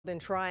In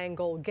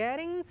Triangle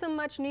getting some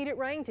much needed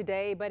rain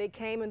today, but it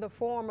came in the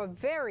form of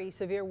very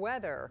severe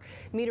weather.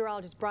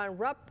 Meteorologist Brian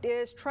Rupp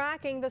is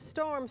tracking the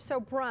storm.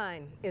 So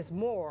Brian, is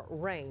more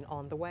rain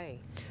on the way?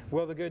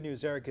 Well, the good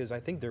news, Eric, is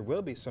I think there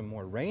will be some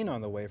more rain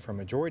on the way for a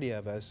majority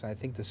of us. I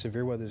think the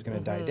severe weather is going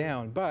to die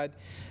down. But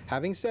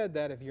having said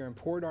that, if you're in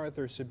Port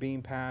Arthur,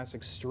 Sabine Pass,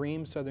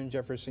 extreme southern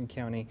Jefferson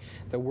County,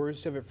 the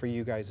worst of it for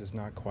you guys is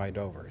not quite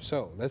over.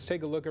 So let's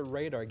take a look at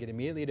radar, get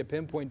immediately to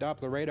pinpoint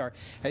Doppler radar,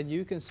 and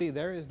you can see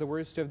there is the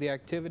worst of the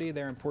activity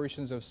there in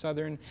portions of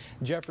southern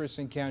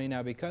Jefferson County.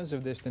 Now, because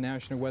of this, the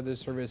National Weather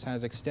Service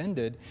has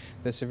extended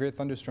the severe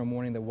thunderstorm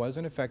warning that was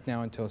in effect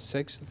now until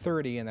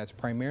 6:30, and that's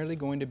primarily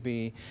going to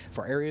be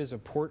for areas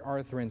of Port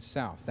Arthur and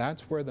south.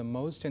 That's where the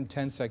most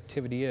intense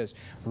activity is,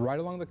 right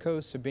along the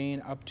coast,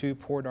 Sabine up to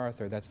Port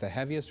Arthur. That's the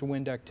heaviest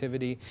wind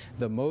activity,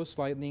 the most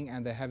lightning,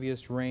 and the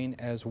heaviest rain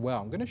as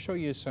well. I'm going to show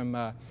you some,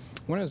 I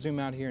want to zoom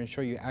out here and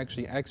show you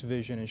actually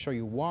X-Vision and show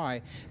you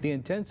why the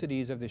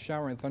intensities of the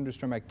shower and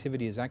thunderstorm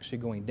activity is actually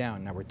going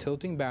down. Now we're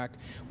tilting back,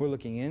 we're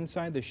looking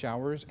inside the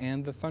showers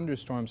and the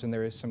thunderstorms, and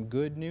there is some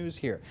good news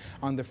here.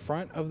 On the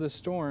front of the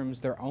storms,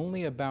 they're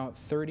only about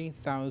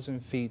 30,000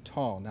 feet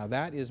tall. Now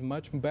that is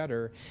much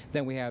better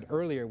than we had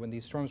earlier when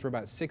these storms were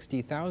about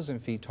 60,000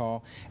 feet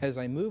tall. As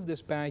I move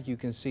this back, you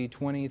can see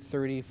 20,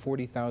 30,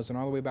 40,000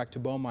 all the way back to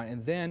Beaumont,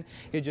 and then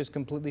it just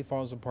completely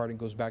falls apart and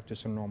goes back to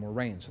some normal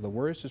rain. So the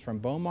worst is from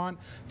Beaumont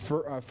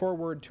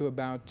forward to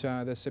about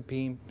the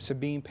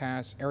Sabine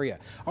Pass area.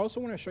 I also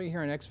want to show you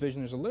here on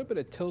X-Vision, there's a little bit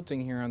of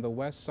tilting here on the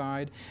west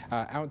side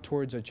out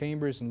towards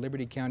Chambers and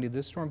Liberty County.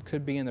 This storm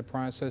could be in the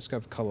process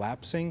of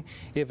collapsing.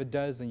 If it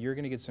does, then you're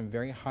going to get some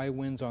very high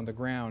winds on the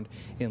ground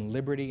in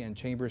Liberty and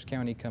Chambers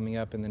County coming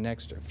up in the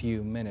next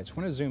few minutes. I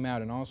want to zoom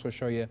out and also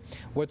show you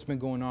what's been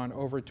going on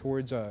over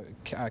towards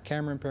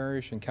Cameron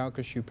Parish and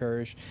Calcasieu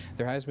Parish.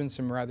 There has been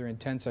some rather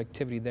intense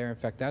activity there. In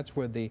fact, that's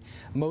where the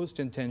most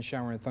intense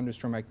shower and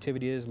thunderstorm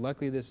activity is.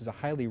 Luckily, this is a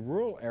highly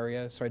rural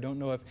area, so I don't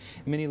know if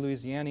many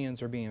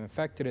Louisianians are being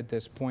affected at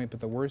this point,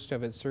 but the worst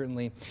of it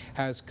certainly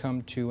has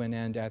come to an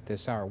end at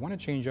this hour. I want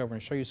to change over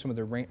and show you some of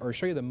the rain, or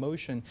show you the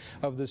motion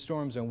of the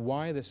storms and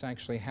why this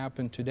actually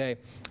happened today.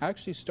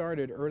 Actually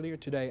started earlier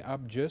today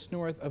up just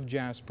north of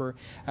Jasper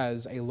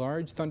as a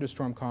large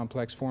thunderstorm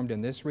complex formed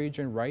in this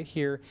region right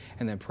here,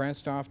 and then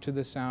pressed off to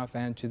the south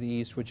and to the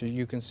east, which, as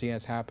you can see,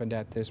 has happened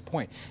at this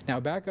point. Now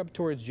back up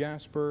towards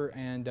Jasper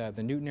and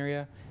the Newton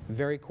area,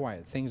 very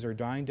quiet. Things are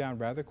dying down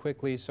rather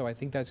quickly, so I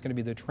think that's going to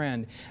be the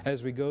trend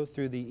as we go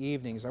through the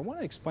evenings. I want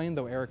to explain,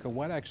 though, Erica,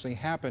 what actually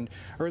happened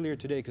earlier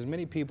today, because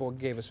many people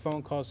gave us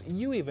phone calls.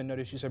 You even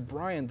noticed, you said,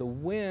 Brian, the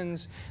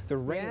winds, the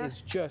rain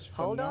is just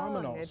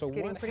phenomenal. It's so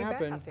getting what pretty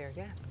happened? bad out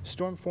there,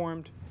 Storm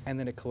formed, and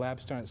then it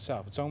collapsed on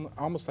itself. It's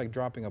almost like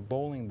dropping a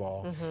bowling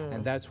ball,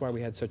 and that's why we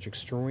had such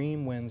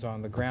extreme winds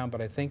on the ground.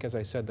 But I think, as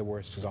I said, the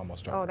worst is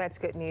almost over. Oh, that's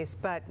good news.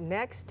 But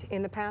next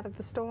in the path of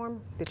the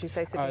storm, did you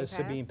say Sabine Pass?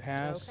 Sabine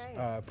Pass,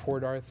 okay.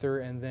 Port Arthur,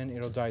 and then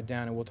it'll die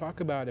down. And we'll talk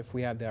about, if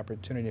we have the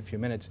opportunity in a few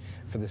minutes,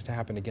 for this to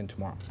happen again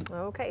tomorrow.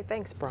 Okay,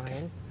 thanks,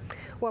 Brian.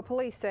 Well,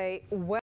 police say